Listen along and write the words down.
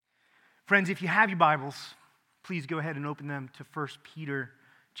Friends, if you have your Bibles, please go ahead and open them to 1 Peter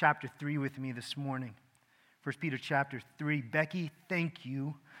chapter 3 with me this morning. 1 Peter chapter 3. Becky, thank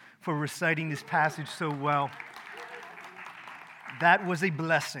you for reciting this passage so well. That was a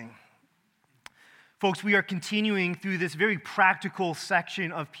blessing. Folks, we are continuing through this very practical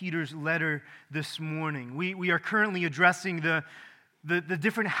section of Peter's letter this morning. We are currently addressing the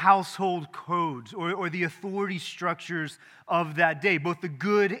different household codes or the authority structures of that day, both the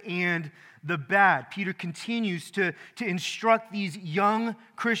good and the bad. Peter continues to instruct these young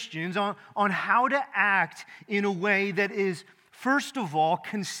Christians on how to act in a way that is, first of all,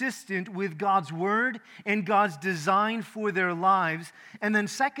 consistent with God's word and God's design for their lives, and then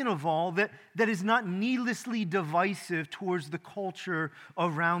second of all, that is not needlessly divisive towards the culture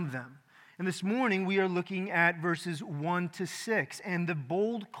around them. And this morning, we are looking at verses 1 to 6 and the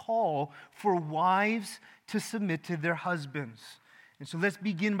bold call for wives to submit to their husbands. And so let's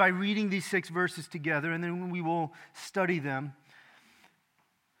begin by reading these 6 verses together, and then we will study them.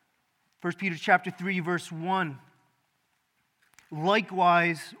 1 Peter chapter 3, verse 1.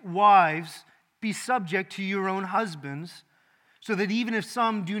 Likewise, wives, be subject to your own husbands, so that even if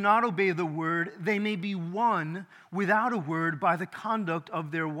some do not obey the word, they may be won without a word by the conduct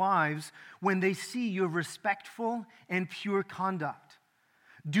of their wives when they see your respectful and pure conduct.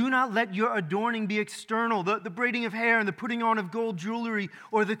 Do not let your adorning be external, the braiding of hair and the putting on of gold jewelry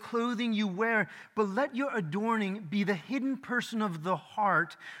or the clothing you wear, but let your adorning be the hidden person of the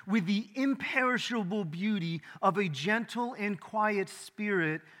heart with the imperishable beauty of a gentle and quiet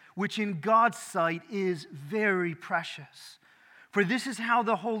spirit, which in God's sight is very precious. For this is how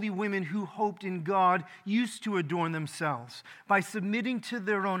the holy women who hoped in God used to adorn themselves, by submitting to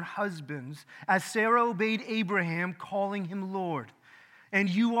their own husbands, as Sarah obeyed Abraham, calling him Lord. And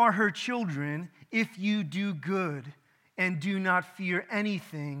you are her children if you do good and do not fear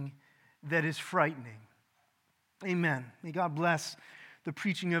anything that is frightening. Amen. May God bless the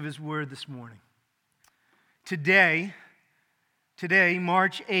preaching of his word this morning. Today,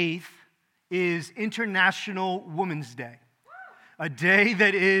 March 8th, is International Women's Day. A day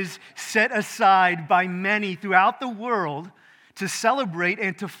that is set aside by many throughout the world to celebrate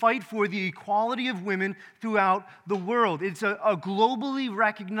and to fight for the equality of women throughout the world. It's a globally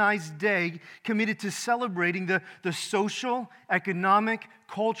recognized day committed to celebrating the social, economic,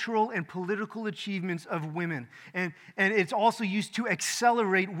 cultural, and political achievements of women. And it's also used to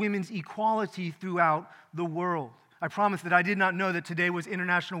accelerate women's equality throughout the world. I promise that I did not know that today was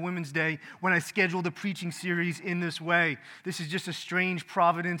International Women's Day when I scheduled a preaching series in this way. This is just a strange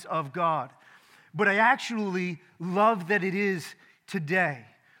providence of God. But I actually love that it is today.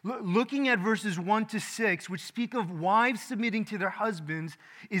 Looking at verses 1 to 6, which speak of wives submitting to their husbands,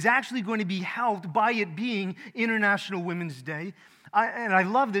 is actually going to be helped by it being International Women's Day. And I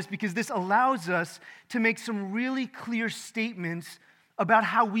love this because this allows us to make some really clear statements about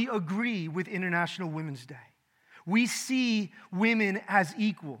how we agree with International Women's Day. We see women as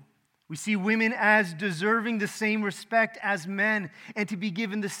equal. We see women as deserving the same respect as men and to be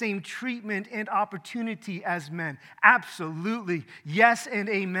given the same treatment and opportunity as men. Absolutely. Yes and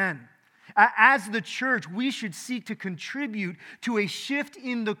amen. As the church, we should seek to contribute to a shift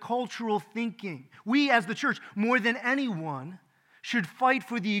in the cultural thinking. We as the church, more than anyone, should fight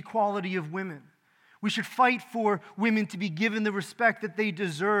for the equality of women. We should fight for women to be given the respect that they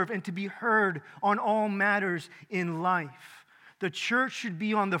deserve and to be heard on all matters in life. The church should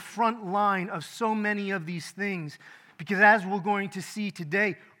be on the front line of so many of these things because, as we're going to see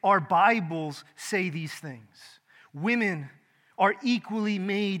today, our Bibles say these things. Women are equally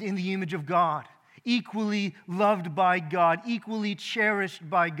made in the image of God, equally loved by God, equally cherished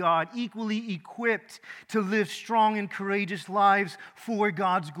by God, equally equipped to live strong and courageous lives for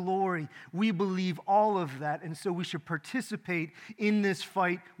God's glory. We believe all of that, and so we should participate in this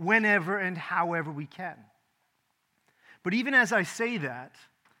fight whenever and however we can. But even as I say that,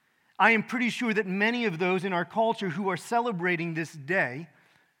 I am pretty sure that many of those in our culture who are celebrating this day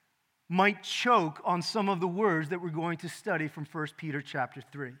might choke on some of the words that we're going to study from 1 Peter chapter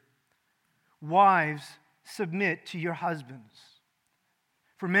 3. Wives, submit to your husbands.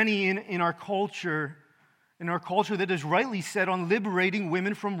 For many in our culture that is rightly set on liberating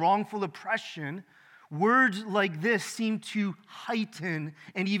women from wrongful oppression, words like this seem to heighten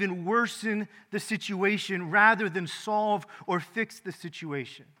and even worsen the situation rather than solve or fix the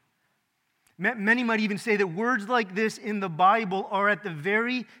situation. Many might even say that words like this in the Bible are at the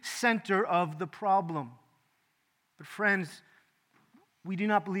very center of the problem. But friends, we do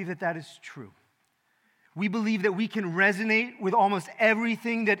not believe that that is true. We believe that we can resonate with almost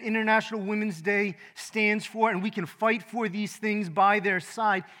everything that International Women's Day stands for, and we can fight for these things by their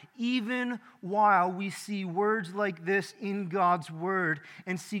side, even while we see words like this in God's Word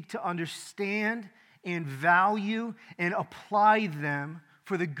and seek to understand and value and apply them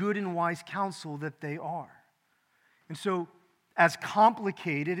for the good and wise counsel that they are. And so, as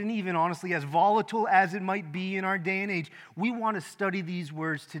complicated and even honestly as volatile as it might be in our day and age, we want to study these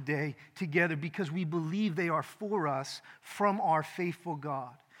words today together because we believe they are for us from our faithful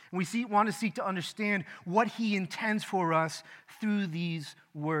God. And we want to seek to understand what He intends for us through these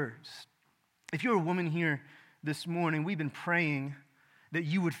words. If you're a woman here this morning, we've been praying that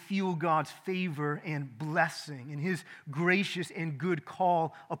you would feel God's favor and blessing and His gracious and good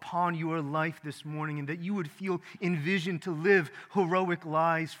call upon your life this morning, and that you would feel envisioned to live heroic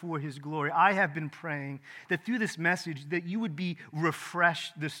lives for His glory. I have been praying that through this message that you would be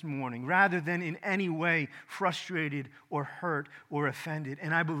refreshed this morning rather than in any way frustrated or hurt or offended,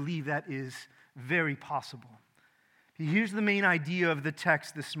 and I believe that is very possible. Here's the main idea of the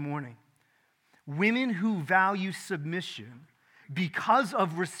text this morning. Women who value submission because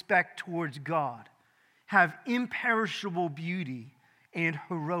of respect towards God, have imperishable beauty and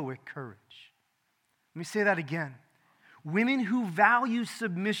heroic courage. Let me say that again. Women who value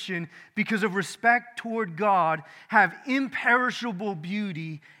submission because of respect toward God have imperishable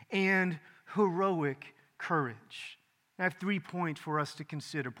beauty and heroic courage. I have 3 points for us to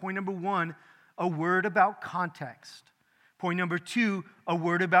consider. Point number 1, a word about context. Point number 2, a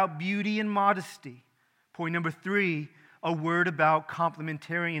word about beauty and modesty. Point number 3, a word about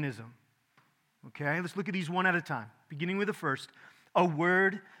complementarianism. Okay, let's look at these one at a time. Beginning with the first, a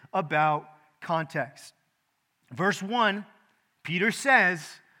word about context. Verse 1, Peter says,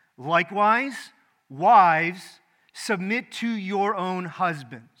 likewise, wives, submit to your own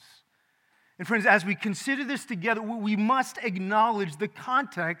husbands. And friends, as we consider this together, we must acknowledge the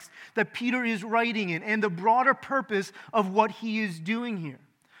context that Peter is writing in and the broader purpose of what he is doing here.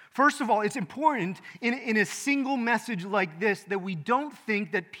 First of all, it's important in a single message like this that we don't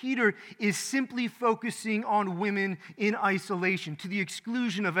think that Peter is simply focusing on women in isolation to the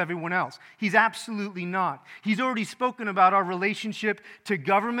exclusion of everyone else. He's absolutely not. He's already spoken about our relationship to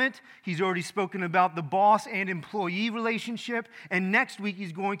government. He's already spoken about the boss and employee relationship. And next week,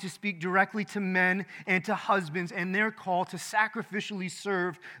 he's going to speak directly to men and to husbands and their call to sacrificially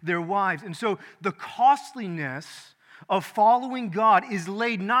serve their wives. And so the costliness of following God is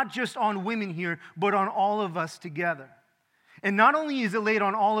laid not just on women here, but on all of us together. And not only is it laid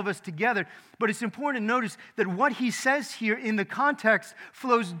on all of us together, but it's important to notice that what he says here in the context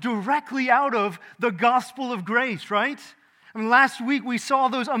flows directly out of the gospel of grace, right? I mean, last week we saw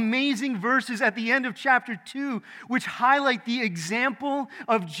those amazing verses at the end of chapter 2, which highlight the example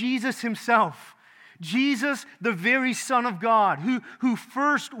of Jesus himself. Jesus, the very Son of God, who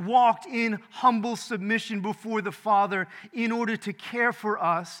first walked in humble submission before the Father in order to care for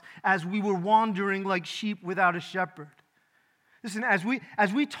us as we were wandering like sheep without a shepherd. Listen,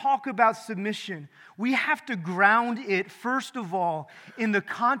 as we talk about submission, we have to ground it, first of all, in the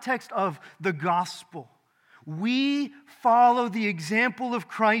context of the gospel. We follow the example of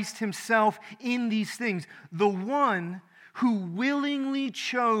Christ himself in these things, the one who willingly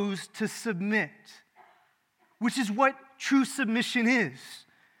chose to submit, which is what true submission is.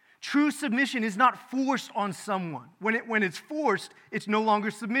 True submission is not forced on someone. When it's forced, it's no longer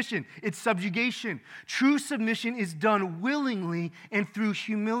submission. It's subjugation. True submission is done willingly and through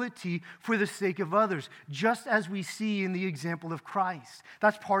humility for the sake of others, just as we see in the example of Christ.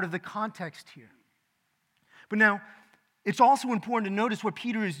 That's part of the context here. But now, it's also important to notice what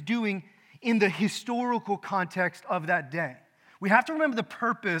Peter is doing in the historical context of that day. We have to remember the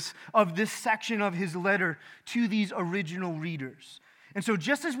purpose of this section of his letter to these original readers. And so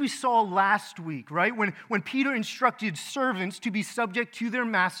just as we saw last week, right, when Peter instructed servants to be subject to their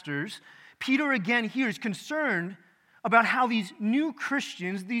masters, Peter again here is concerned about how these new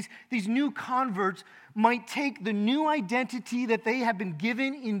Christians, these new converts, might take the new identity that they have been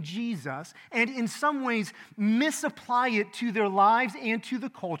given in Jesus and in some ways misapply it to their lives and to the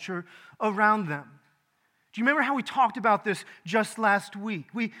culture around them. Do you remember how we talked about this just last week?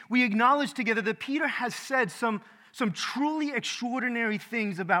 We acknowledged together that Peter has said some truly extraordinary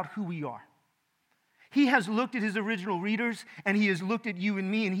things about who we are. He has looked at his original readers, and he has looked at you and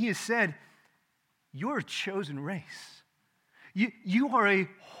me, and he has said, you're a chosen race. You are a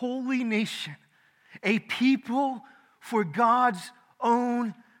holy nation, a people for God's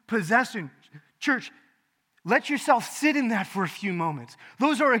own possession. Church, let yourself sit in that for a few moments.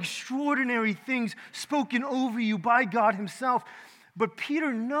 Those are extraordinary things spoken over you by God himself. But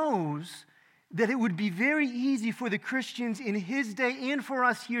Peter knows that it would be very easy for the Christians in his day and for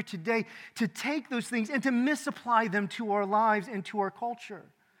us here today to take those things and to misapply them to our lives and to our culture.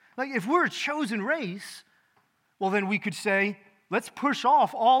 Like if we're a chosen race, well then we could say, let's push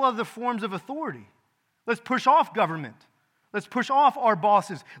off all other forms of authority. Let's push off government. Let's push off our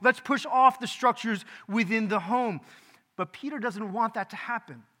bosses. Let's push off the structures within the home. But Peter doesn't want that to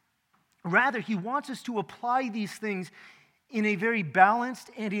happen. Rather, he wants us to apply these things in a very balanced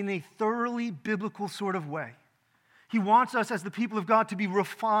and in a thoroughly biblical sort of way. He wants us as the people of God to be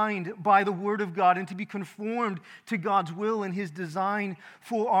refined by the Word of God and to be conformed to God's will and His design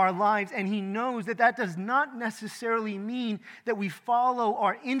for our lives. And He knows that that does not necessarily mean that we follow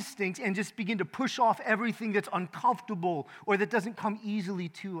our instincts and just begin to push off everything that's uncomfortable or that doesn't come easily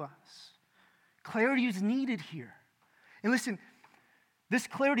to us. Clarity is needed here. And listen, this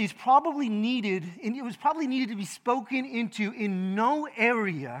clarity is probably needed, and it was probably needed to be spoken into in no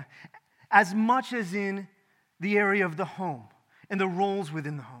area as much as in the area of the home and the roles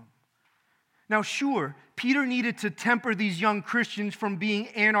within the home. Now, sure, Peter needed to temper these young Christians from being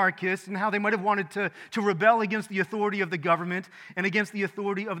anarchists and how they might have wanted to rebel against the authority of the government and against the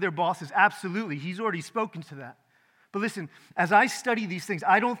authority of their bosses. Absolutely, he's already spoken to that. But listen, as I study these things,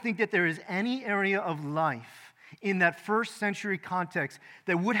 I don't think that there is any area of life in that first century context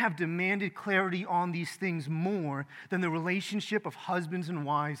that would have demanded clarity on these things more than the relationship of husbands and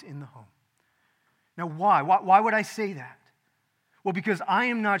wives in the home. Now, why? Why would I say that? Well, because I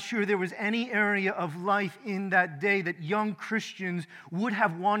am not sure there was any area of life in that day that young Christians would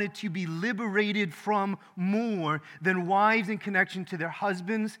have wanted to be liberated from more than wives in connection to their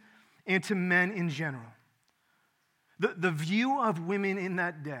husbands and to men in general. The view of women in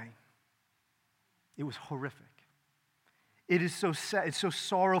that day, it was horrific. It is so sad, it's so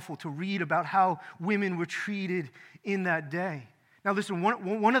sorrowful to read about how women were treated in that day. Now listen,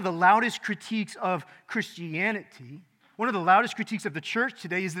 one of the loudest critiques of Christianity, one of the loudest critiques of the church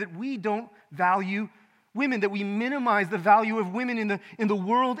today is that we don't value women, that we minimize the value of women in the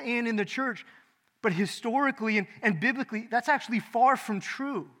world and in the church. But historically and biblically, that's actually far from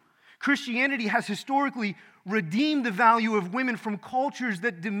true. Christianity has historically redeemed the value of women from cultures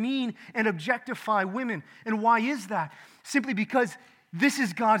that demean and objectify women. And why is that? Simply because this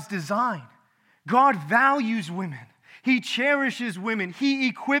is God's design. God values women. He cherishes women. He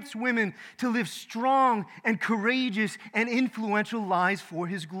equips women to live strong and courageous and influential lives for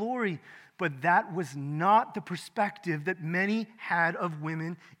His glory. But that was not the perspective that many had of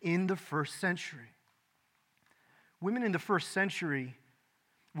women in the first century. Women in the first century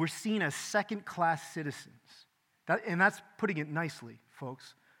were seen as second-class citizens. And that's putting it nicely,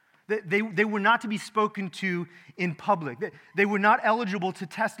 folks. They were not to be spoken to in public. They were not eligible to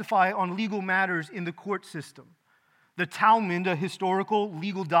testify on legal matters in the court system. The Talmud, a historical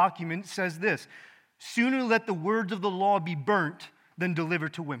legal document, says this: sooner let the words of the law be burnt than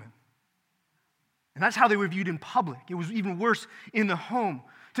delivered to women. And that's how they were viewed in public. It was even worse in the home.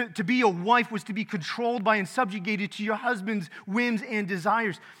 To be a wife was to be controlled by and subjugated to your husband's whims and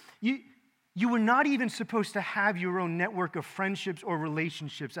desires. You were not even supposed to have your own network of friendships or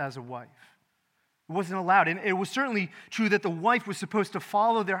relationships as a wife. It wasn't allowed. And it was certainly true that the wife was supposed to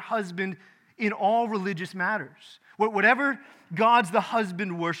follow their husband in all religious matters. Whatever gods the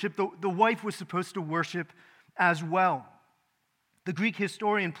husband worshiped, the wife was supposed to worship as well. The Greek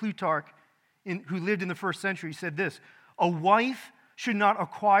historian Plutarch, who lived in the first century, said this: a wife should not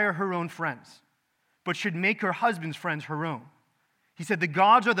acquire her own friends, but should make her husband's friends her own. He said, the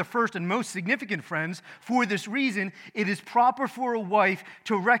gods are the first and most significant friends. For this reason, it is proper for a wife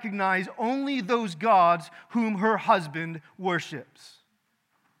to recognize only those gods whom her husband worships.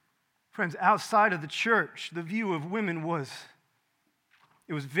 Friends, outside of the church, the view of women was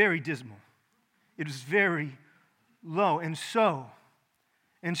very dismal. It was very low. And so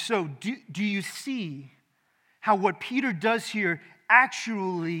do you see how what Peter does here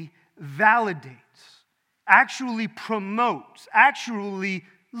actually validates, actually promotes, actually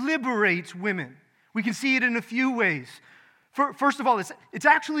liberates women? We can see it in a few ways. First of all, it's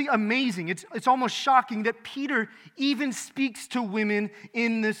actually amazing. It's almost shocking that Peter even speaks to women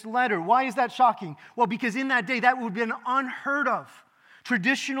in this letter. Why is that shocking? Well, because in that day, that would have been unheard of.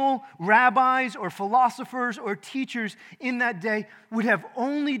 Traditional rabbis or philosophers or teachers in that day would have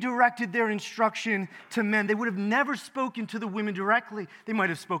only directed their instruction to men. They would have never spoken to the women directly. They might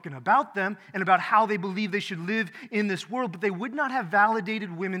have spoken about them and about how they believe they should live in this world, but they would not have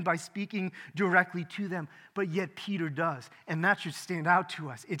validated women by speaking directly to them. But yet Peter does, and that should stand out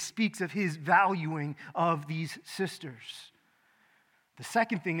to us. It speaks of his valuing of these sisters. The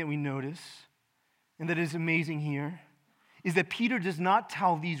second thing that we notice, and that is amazing here, is that Peter does not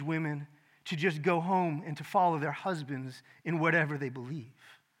tell these women to just go home and to follow their husbands in whatever they believe.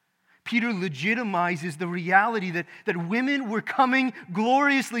 Peter legitimizes the reality that women were coming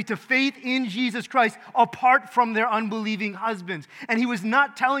gloriously to faith in Jesus Christ apart from their unbelieving husbands. And he was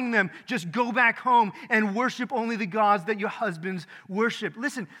not telling them, just go back home and worship only the gods that your husbands worship.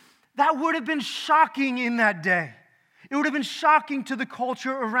 Listen, that would have been shocking in that day. It would have been shocking to the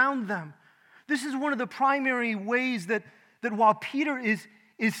culture around them. This is one of the primary ways that while Peter is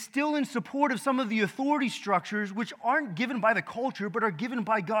still in support of some of the authority structures which aren't given by the culture but are given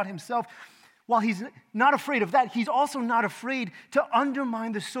by God himself, while he's not afraid of that, he's also not afraid to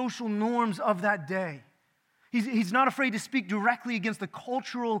undermine the social norms of that day. He's not afraid to speak directly against the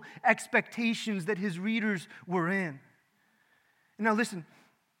cultural expectations that his readers were in. Now listen,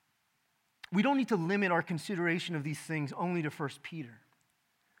 we don't need to limit our consideration of these things only to 1 Peter.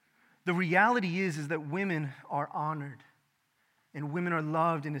 The reality is that women are honored, and women are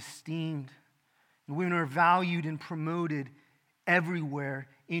loved and esteemed, and women are valued and promoted everywhere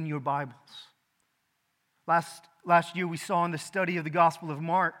in your Bibles. Last year we saw in the study of the Gospel of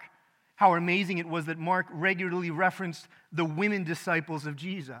Mark how amazing it was that Mark regularly referenced the women disciples of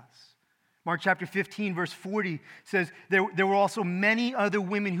Jesus. Mark chapter 15, verse 40 says, there were also many other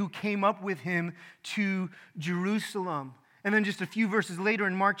women who came up with him to Jerusalem. And then just a few verses later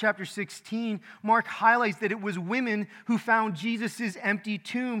in Mark chapter 16, Mark highlights that it was women who found Jesus' empty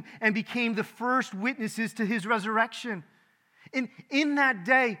tomb and became the first witnesses to his resurrection. In that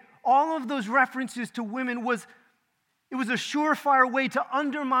day, all of those references to women it was a surefire way to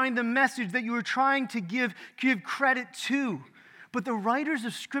undermine the message that you were trying to give credit to. But the writers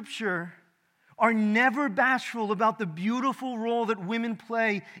of Scripture are never bashful about the beautiful role that women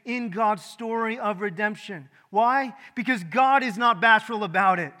play in God's story of redemption. Why? Because God is not bashful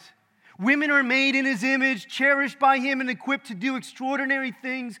about it. Women are made in his image, cherished by him, and equipped to do extraordinary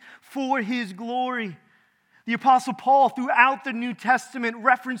things for his glory. The Apostle Paul, throughout the New Testament,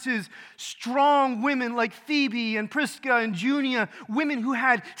 references strong women like Phoebe and Prisca and Junia, women who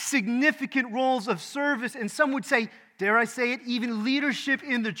had significant roles of service, and some would say, dare I say it, even leadership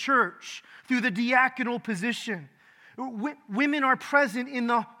in the church through the diaconal position. Women are present in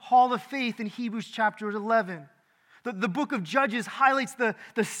the hall of faith in Hebrews chapter 11. The book of Judges highlights the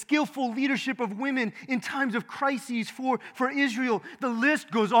skillful leadership of women in times of crises for Israel. The list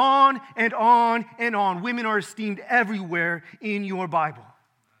goes on and on and on. Women are esteemed everywhere in your Bible.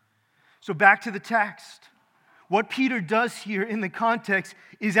 So back to the text. What Peter does here in the context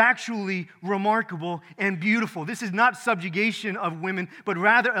is actually remarkable and beautiful. This is not subjugation of women, but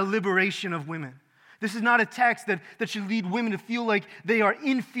rather a liberation of women. This is not a text that should lead women to feel like they are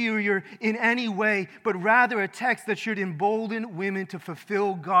inferior in any way, but rather a text that should embolden women to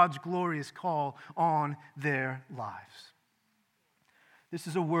fulfill God's glorious call on their lives. This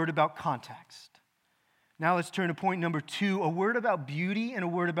is a word about context. Now let's turn to point number 2, a word about beauty and a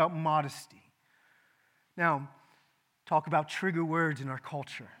word about modesty. Now, talk about trigger words in our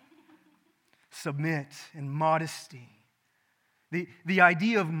culture. Submit and modesty. The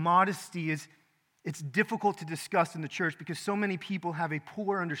idea of modesty it's difficult to discuss in the church because so many people have a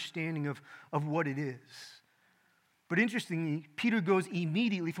poor understanding of what it is. But interestingly, Peter goes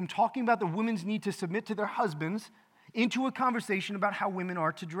immediately from talking about the women's need to submit to their husbands into a conversation about how women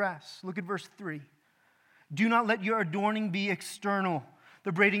are to dress. Look at verse 3. Do not let your adorning be external,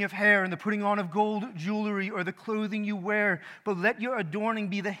 the braiding of hair and the putting on of gold jewelry or the clothing you wear, but let your adorning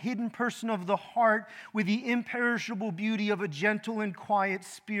be the hidden person of the heart with the imperishable beauty of a gentle and quiet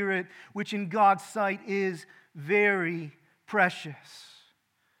spirit, which in God's sight is very precious.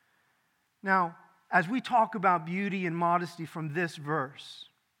 Now, as we talk about beauty and modesty from this verse,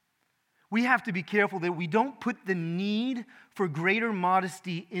 we have to be careful that we don't put the need for greater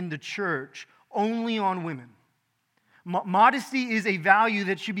modesty in the church only on women. Modesty is a value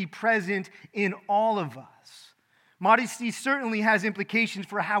that should be present in all of us. Modesty certainly has implications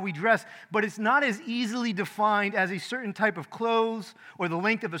for how we dress, but it's not as easily defined as a certain type of clothes or the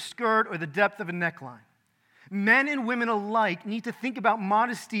length of a skirt or the depth of a neckline. Men and women alike need to think about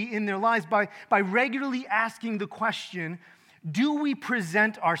modesty in their lives by regularly asking the question, do we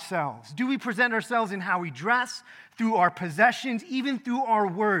present ourselves? Do we present ourselves in how we dress, through our possessions, even through our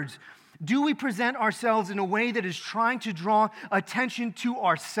words? Do we present ourselves in a way that is trying to draw attention to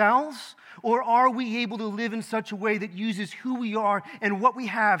ourselves? Or are we able to live in such a way that uses who we are and what we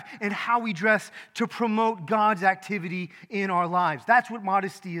have and how we dress to promote God's activity in our lives? That's what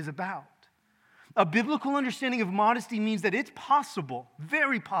modesty is about. A biblical understanding of modesty means that it's possible,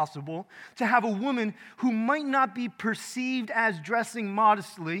 very possible, to have a woman who might not be perceived as dressing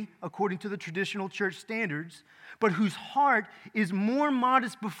modestly, according to the traditional church standards, but whose heart is more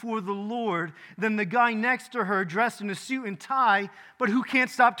modest before the Lord than the guy next to her dressed in a suit and tie, but who can't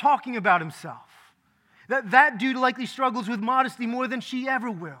stop talking about himself. That dude likely struggles with modesty more than she ever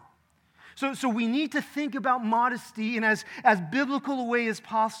will. So we need to think about modesty in as biblical a way as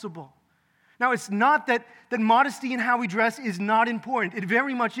possible. Now, it's not that modesty in how we dress is not important. It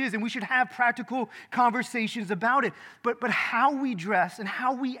very much is, and we should have practical conversations about it. But how we dress and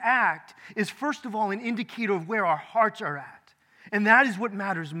how we act is, first of all, an indicator of where our hearts are at. And that is what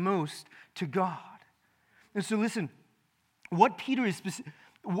matters most to God. And so listen, what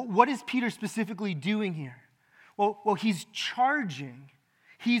is Peter specifically doing here? Well, he's charging,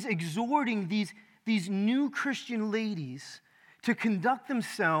 he's exhorting these new Christian ladies to conduct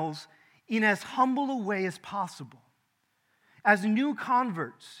themselves in as humble a way as possible. As new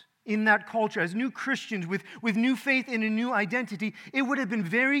converts in that culture, as new Christians with new faith and a new identity, it would have been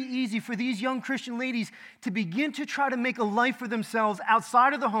very easy for these young Christian ladies to begin to try to make a life for themselves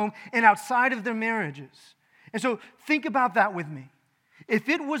outside of the home and outside of their marriages. And so think about that with me. If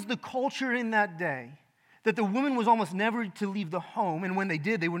it was the culture in that day that the woman was almost never to leave the home, and when they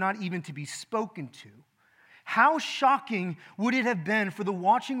did, they were not even to be spoken to, how shocking would it have been for the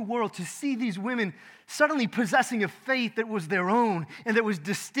watching world to see these women suddenly possessing a faith that was their own and that was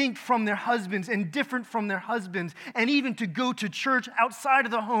distinct from their husbands and different from their husbands, and even to go to church outside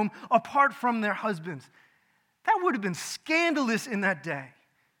of the home apart from their husbands? That would have been scandalous in that day.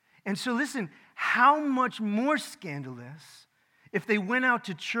 And so listen, how much more scandalous if they went out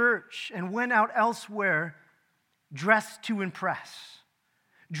to church and went out elsewhere dressed to impress,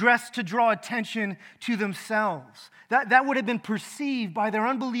 dressed to draw attention to themselves. That would have been perceived by their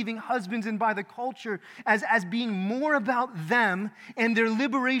unbelieving husbands and by the culture as being more about them and their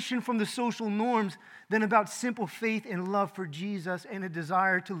liberation from the social norms than about simple faith and love for Jesus and a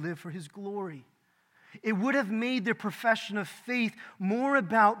desire to live for his glory. It would have made their profession of faith more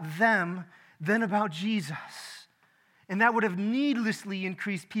about them than about Jesus. And that would have needlessly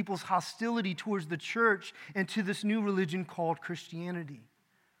increased people's hostility towards the church and to this new religion called Christianity.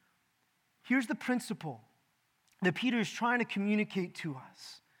 Here's the principle that Peter is trying to communicate to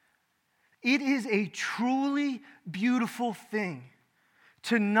us. It is a truly beautiful thing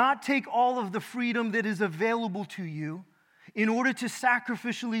to not take all of the freedom that is available to you in order to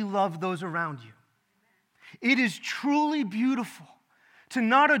sacrificially love those around you. It is truly beautiful to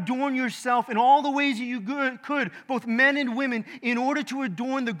not adorn yourself in all the ways that you could, both men and women, in order to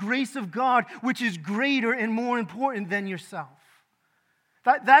adorn the grace of God, which is greater and more important than yourself.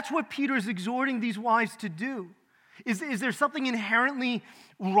 That's what Peter is exhorting these wives to do. Is there something inherently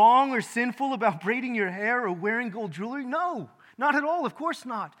wrong or sinful about braiding your hair or wearing gold jewelry? No, not at all, of course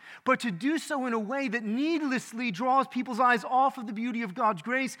not. But to do so in a way that needlessly draws people's eyes off of the beauty of God's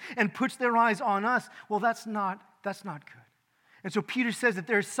grace and puts their eyes on us, well, that's not good. And so Peter says that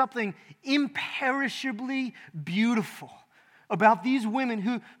there's something imperishably beautiful about these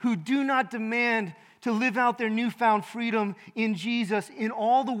women who do not demand to live out their newfound freedom in Jesus in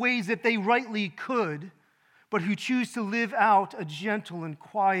all the ways that they rightly could, but who choose to live out a gentle and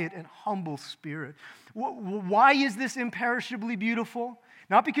quiet and humble spirit. Why is this imperishably beautiful?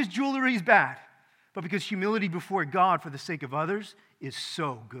 Not because jewelry is bad, but because humility before God for the sake of others is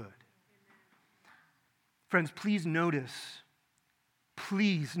so good. Friends, please notice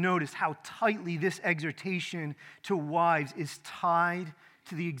how tightly this exhortation to wives is tied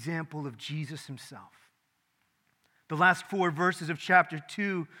to the example of Jesus himself. The last 4 verses of chapter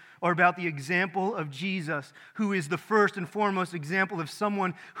 2 are about the example of Jesus, who is the first and foremost example of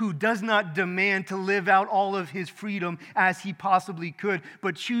someone who does not demand to live out all of his freedom as he possibly could,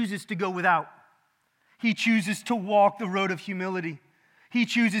 but chooses to go without. He chooses to walk the road of humility. He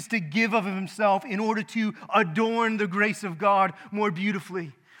chooses to give of himself in order to adorn the grace of God more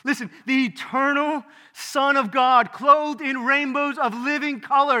beautifully. Listen, the eternal Son of God, clothed in rainbows of living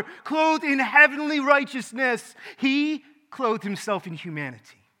color, clothed in heavenly righteousness, he clothed himself in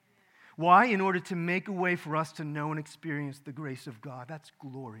humanity. Why? In order to make a way for us to know and experience the grace of God. That's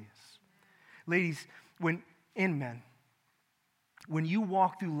glorious. Ladies, and men, when you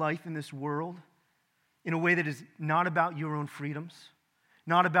walk through life in this world in a way that is not about your own freedoms,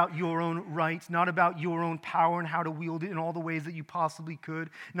 not about your own rights, not about your own power and how to wield it in all the ways that you possibly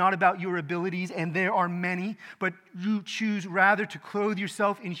could, not about your abilities, and there are many, but you choose rather to clothe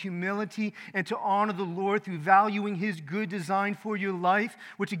yourself in humility and to honor the Lord through valuing his good design for your life,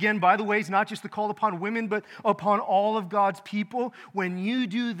 which again, by the way, is not just the call upon women, but upon all of God's people. When you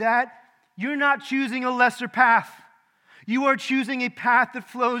do that, you're not choosing a lesser path. You are choosing a path that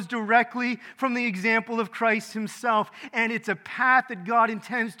flows directly from the example of Christ himself, and it's a path that God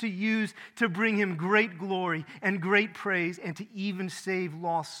intends to use to bring him great glory and great praise and to even save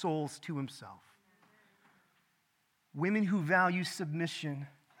lost souls to himself. Women who value submission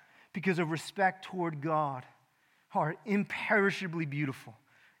because of respect toward God are imperishably beautiful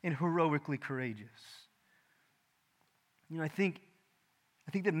and heroically courageous. I think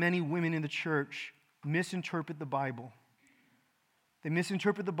that many women in the church misinterpret the Bible. They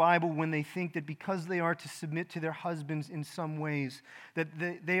misinterpret the Bible when they think that because they are to submit to their husbands in some ways, that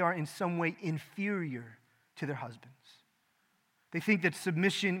they are in some way inferior to their husbands. They think that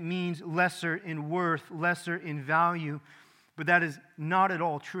submission means lesser in worth, lesser in value, but that is not at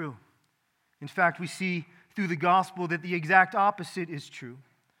all true. In fact, we see through the gospel that the exact opposite is true.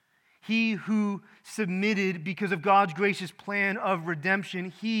 He who submitted because of God's gracious plan of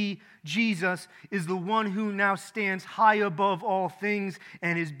redemption, he, Jesus, is the one who now stands high above all things,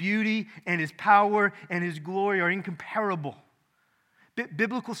 and his beauty and his power and his glory are incomparable.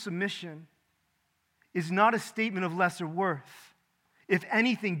 Biblical submission is not a statement of lesser worth. If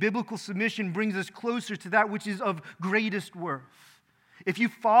anything, biblical submission brings us closer to that which is of greatest worth. If you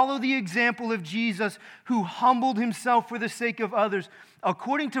follow the example of Jesus, who humbled himself for the sake of others,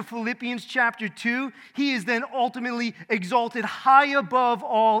 according to Philippians chapter 2, he is then ultimately exalted high above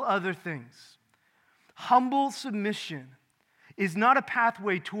all other things. Humble submission is not a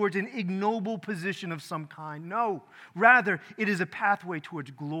pathway towards an ignoble position of some kind. No, rather, it is a pathway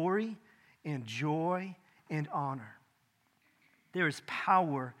towards glory and joy and honor. There is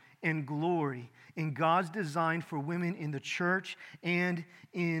power and glory in God's design for women in the church and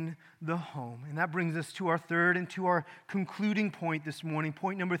in the home. And that brings us to our third and to our concluding point this morning.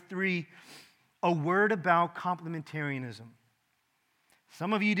 Point number 3, a word about complementarianism.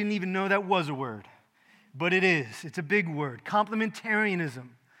 Some of you didn't even know that was a word, but it is. It's a big word. Complementarianism.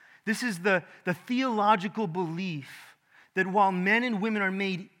 This is the theological belief that while men and women are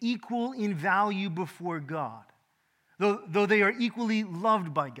made equal in value before God, though they are equally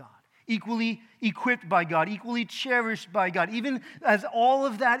loved by God, equally equipped by God, equally cherished by God, even as all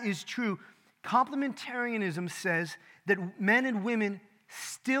of that is true, complementarianism says that men and women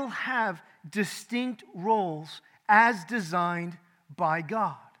still have distinct roles as designed by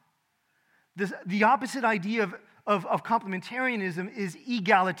God. The opposite idea of complementarianism is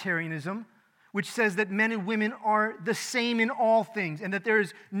egalitarianism, which says that men and women are the same in all things and that there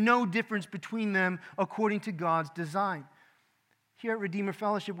is no difference between them according to God's design. Here at Redeemer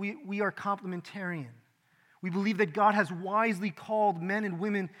Fellowship, we are complementarian. We believe that God has wisely called men and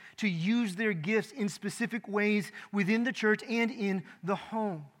women to use their gifts in specific ways within the church and in the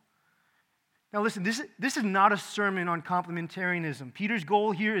home. Now listen, this is not a sermon on complementarianism. Peter's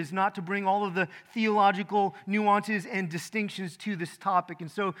goal here is not to bring all of the theological nuances and distinctions to this topic. And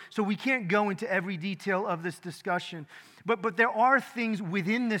so we can't go into every detail of this discussion. But there are things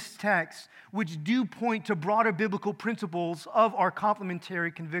within this text which do point to broader biblical principles of our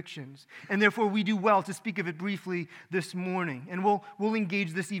complementary convictions. And therefore, we do well to speak of it briefly this morning. And we'll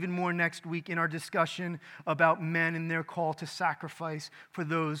engage this even more next week in our discussion about men and their call to sacrifice for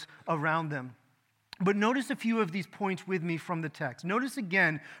those around them. But notice a few of these points with me from the text. Notice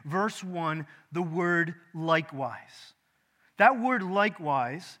again, verse 1, the word likewise. That word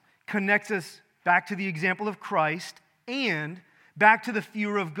likewise connects us back to the example of Christ and back to the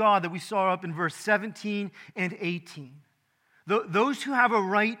fear of God that we saw up in verse 17 and 18. Those who have a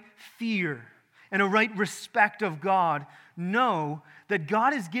right fear and a right respect of God know that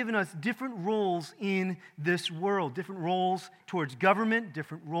God has given us different roles in this world, different roles towards government,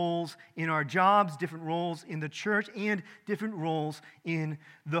 different roles in our jobs, different roles in the church, and different roles in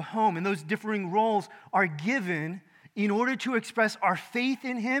the home. And those differing roles are given in order to express our faith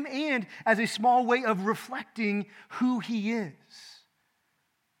in Him and as a small way of reflecting who He is.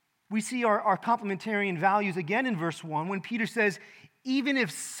 We see our complementarian values again in verse 1 when Peter says, even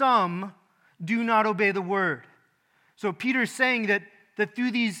if some do not obey the word. So Peter is saying that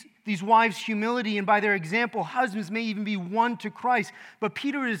through these wives' humility and by their example, husbands may even be won to Christ. But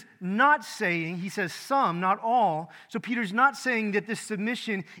Peter is not saying, he says some, not all. So Peter's not saying that this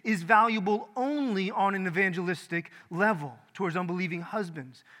submission is valuable only on an evangelistic level towards unbelieving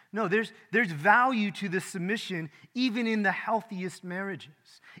husbands. No, there's value to this submission even in the healthiest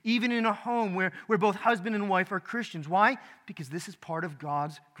marriages, even in a home where both husband and wife are Christians. Why? Because this is part of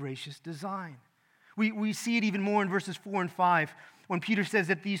God's gracious design. We see it even more in verses 4 and 5 when Peter says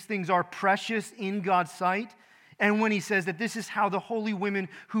that these things are precious in God's sight, and when he says that this is how the holy women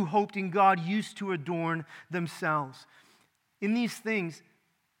who hoped in God used to adorn themselves. In these things,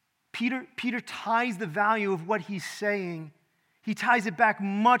 Peter ties the value of what he's saying. He ties it back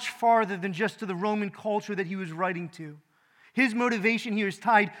much farther than just to the Roman culture that he was writing to. His motivation here is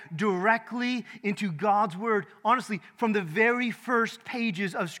tied directly into God's word. Honestly, from the very first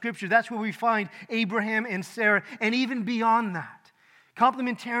pages of Scripture, that's where we find Abraham and Sarah, and even beyond that.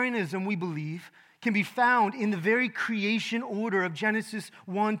 Complementarianism, we believe, can be found in the very creation order of Genesis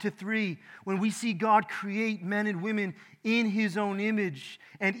 1 to 3, when we see God create men and women in his own image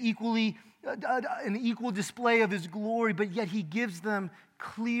and an equal display of his glory, but yet he gives them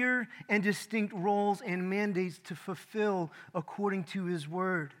clear and distinct roles and mandates to fulfill according to his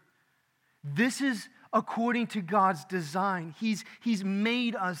word. This is according to God's design. He's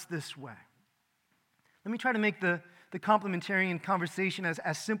made us this way. Let me try to make the complementarian conversation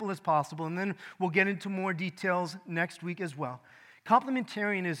as simple as possible, and then we'll get into more details next week as well.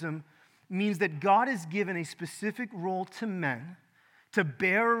 Complementarianism means that God has given a specific role to men to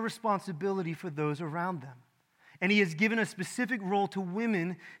bear a responsibility for those around them. And he has given a specific role to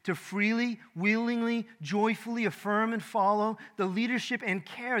women to freely, willingly, joyfully affirm and follow the leadership and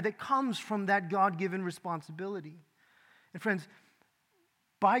care that comes from that God-given responsibility. And friends,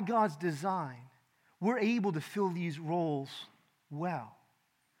 by God's design, we're able to fill these roles well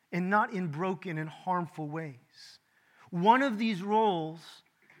and not in broken and harmful ways. One of these roles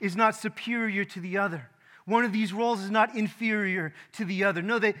is not superior to the other. One of these roles is not inferior to the other.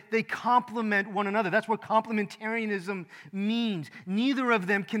 No, they complement one another. That's what complementarianism means. Neither of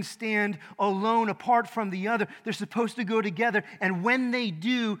them can stand alone apart from the other. They're supposed to go together. And when they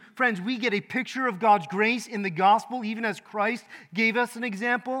do, friends, we get a picture of God's grace in the gospel, even as Christ gave us an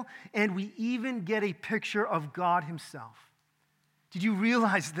example. And we even get a picture of God himself. Did you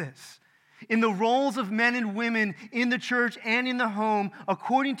realize this? In the roles of men and women in the church and in the home,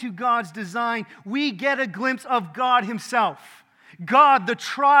 according to God's design, we get a glimpse of God himself. God, the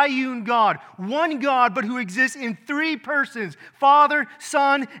triune God, one God, but who exists in three persons, Father,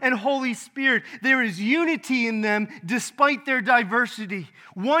 Son, and Holy Spirit. There is unity in them despite their diversity.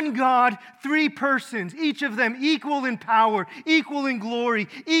 One God, three persons, each of them equal in power, equal in glory,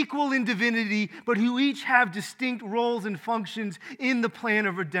 equal in divinity, but who each have distinct roles and functions in the plan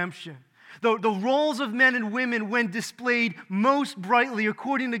of redemption. The roles of men and women, when displayed most brightly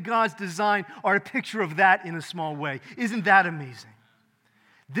according to God's design, are a picture of that in a small way. Isn't that amazing?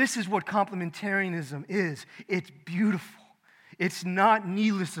 This is what complementarianism is. It's beautiful. It's not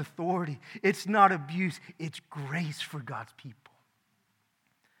needless authority. It's not abuse. It's grace for God's people.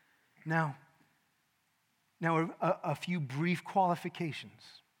 Now a few brief qualifications.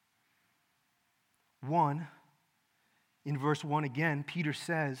 One, in verse 1 again, Peter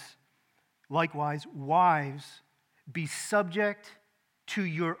says, likewise, wives, be subject to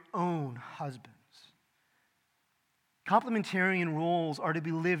your own husbands. Complementarian roles are to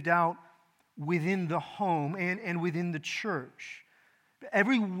be lived out within the home and within the church.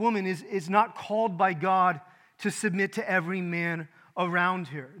 Every woman is not called by God to submit to every man around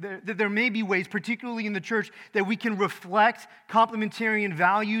her. There may be ways, particularly in the church, that we can reflect complementarian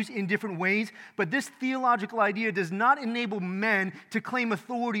values in different ways, but this theological idea does not enable men to claim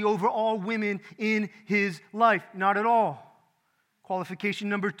authority over all women in his life. Not at all. Qualification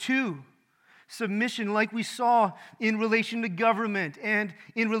number 2, submission, like we saw in relation to government and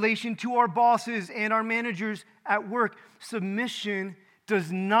in relation to our bosses and our managers at work. Submission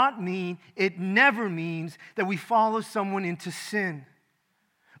does not mean, it never means, that we follow someone into sin.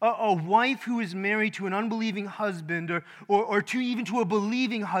 A wife who is married to an unbelieving husband or even to a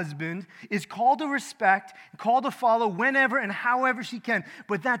believing husband is called to respect, called to follow whenever and however she can.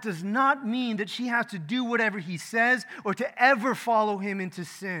 But that does not mean that she has to do whatever he says or to ever follow him into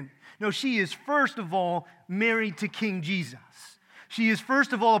sin. No, she is first of all married to King Jesus. She is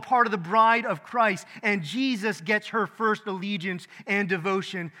first of all a part of the bride of Christ, and Jesus gets her first allegiance and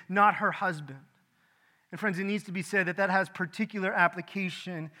devotion, not her husband. And friends, it needs to be said that has particular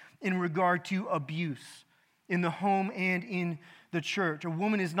application in regard to abuse in the home and in the church. A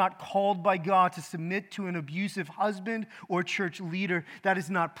woman is not called by God to submit to an abusive husband or church leader. That is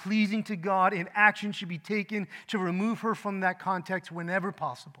not pleasing to God, and action should be taken to remove her from that context whenever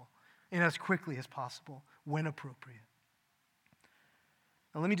possible and as quickly as possible when appropriate.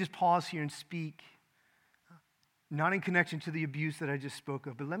 Now, let me just pause here and speak, not in connection to the abuse that I just spoke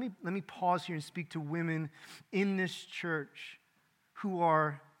of, but let me pause here and speak to women in this church who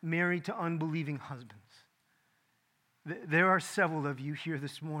are married to unbelieving husbands. There are several of you here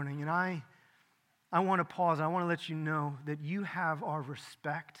this morning, and I want to pause. I want to let you know that you have our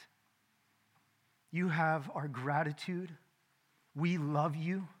respect. You have our gratitude. We love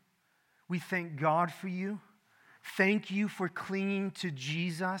you. We thank God for you. Thank you for clinging to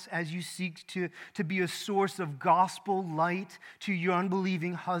Jesus as you seek to be a source of gospel light to your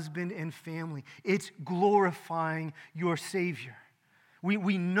unbelieving husband and family. It's glorifying your Savior.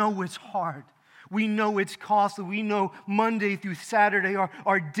 We know it's hard. We know it's costly. We know Monday through Saturday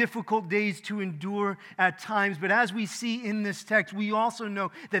are difficult days to endure at times. But as we see in this text, we also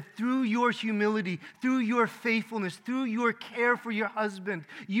know that through your humility, through your faithfulness, through your care for your husband,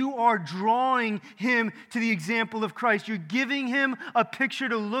 you are drawing him to the example of Christ. You're giving him a picture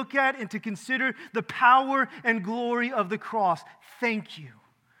to look at and to consider the power and glory of the cross. Thank you.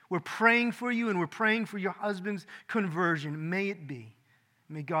 We're praying for you and we're praying for your husband's conversion. May it be.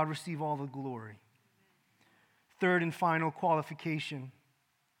 May God receive all the glory. Third and final qualification,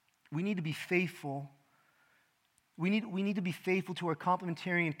 we need to be faithful. We need to be faithful to our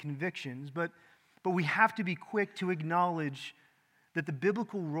complementarian convictions, but we have to be quick to acknowledge that the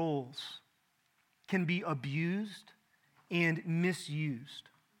biblical roles can be abused and misused.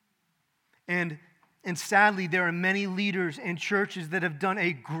 And sadly, there are many leaders and churches that have done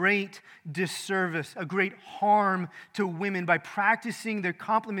a great disservice, a great harm to women by practicing their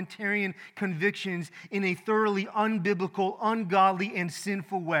complementarian convictions in a thoroughly unbiblical, ungodly, and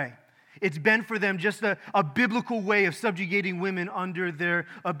sinful way. It's been for them just a biblical way of subjugating women under their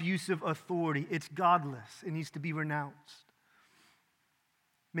abusive authority. It's godless. It needs to be renounced.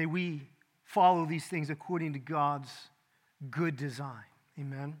 May we follow these things according to God's good design.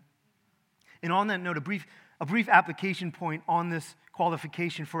 Amen. And on that note, a brief application point on this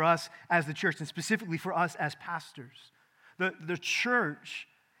qualification for us as the church, and specifically for us as pastors. The church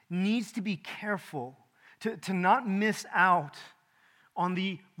needs to be careful to not miss out on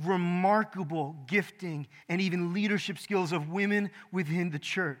the remarkable gifting and even leadership skills of women within the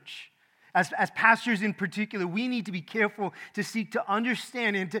church. As pastors in particular, we need to be careful to seek to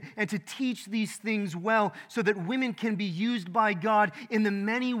understand and to teach these things well so that women can be used by God in the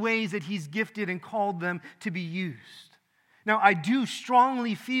many ways that He's gifted and called them to be used. Now, I do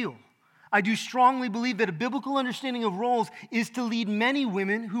strongly believe that a biblical understanding of roles is to lead many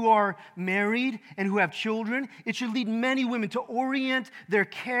women who are married and who have children. It should lead many women to orient their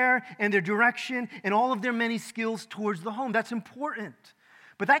care and their direction and all of their many skills towards the home. That's important.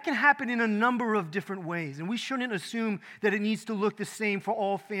 But that can happen in a number of different ways, and we shouldn't assume that it needs to look the same for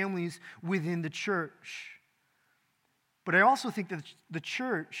all families within the church. But I also think that the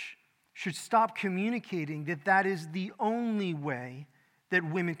church should stop communicating that that is the only way that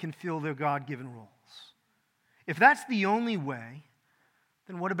women can fill their God-given roles. If that's the only way,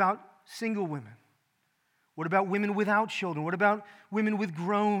 then what about single women? What about women without children? What about women with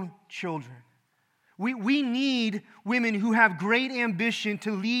grown children? We need women who have great ambition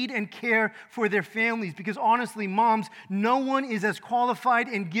to lead and care for their families because honestly, moms, no one is as qualified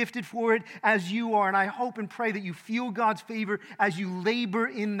and gifted for it as you are. And I hope and pray that you feel God's favor as you labor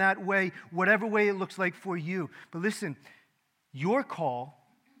in that way, whatever way it looks like for you. But listen, your call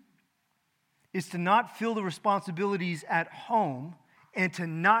is to not fill the responsibilities at home and to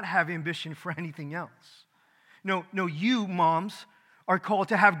not have ambition for anything else. No, you moms are called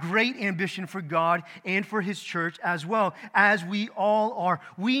to have great ambition for God and for His church as well, as we all are.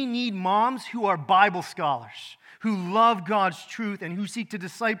 We need moms who are Bible scholars, who love God's truth and who seek to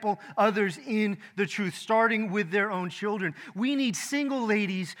disciple others in the truth, starting with their own children. We need single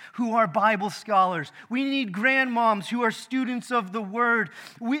ladies who are Bible scholars. We need grandmoms who are students of the Word.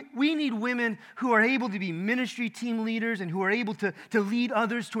 We need women who are able to be ministry team leaders and who are able to lead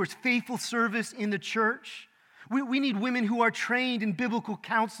others towards faithful service in the church. We need women who are trained in biblical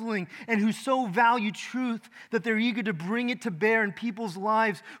counseling and who so value truth that they're eager to bring it to bear in people's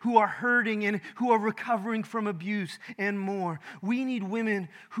lives who are hurting and who are recovering from abuse and more. We need women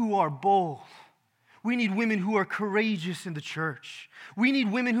who are bold. We need women who are courageous in the church. We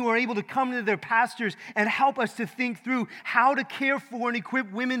need women who are able to come to their pastors and help us to think through how to care for and equip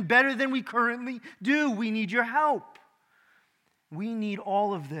women better than we currently do. We need your help. We need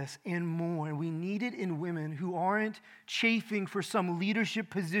all of this and more, and we need it in women who aren't chafing for some leadership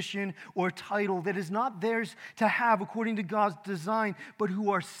position or title that is not theirs to have according to God's design, but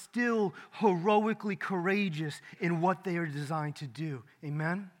who are still heroically courageous in what they are designed to do.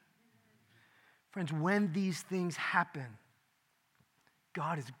 Amen? Friends, when these things happen,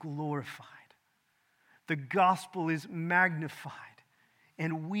 God is glorified. The gospel is magnified,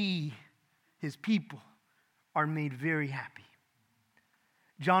 and we, His people, are made very happy.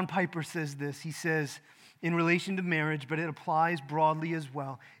 John Piper says this. He says, in relation to marriage, but it applies broadly as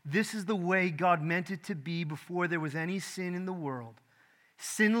well. This is the way God meant it to be before there was any sin in the world.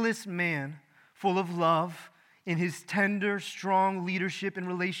 Sinless man, full of love, in his tender, strong leadership in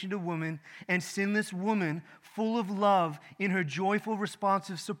relation to woman, and sinless woman full of love in her joyful,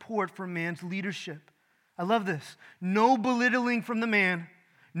 responsive support for man's leadership. I love this. No belittling from the man,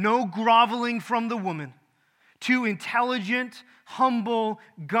 no groveling from the woman. Two intelligent, humble,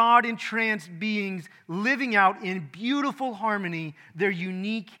 God-entranced beings living out in beautiful harmony their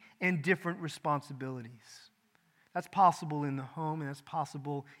unique and different responsibilities. That's possible in the home, and that's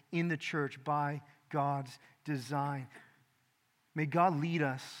possible in the church by God's design. May God lead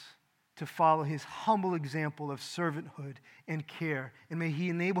us to follow his humble example of servanthood and care, and may he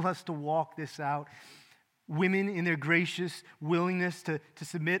enable us to walk this out. Women in their gracious willingness to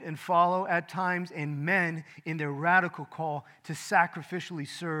submit and follow at times, and men in their radical call to sacrificially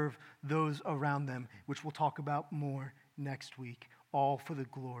serve those around them, which we'll talk about more next week, all for the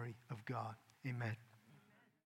glory of God. Amen.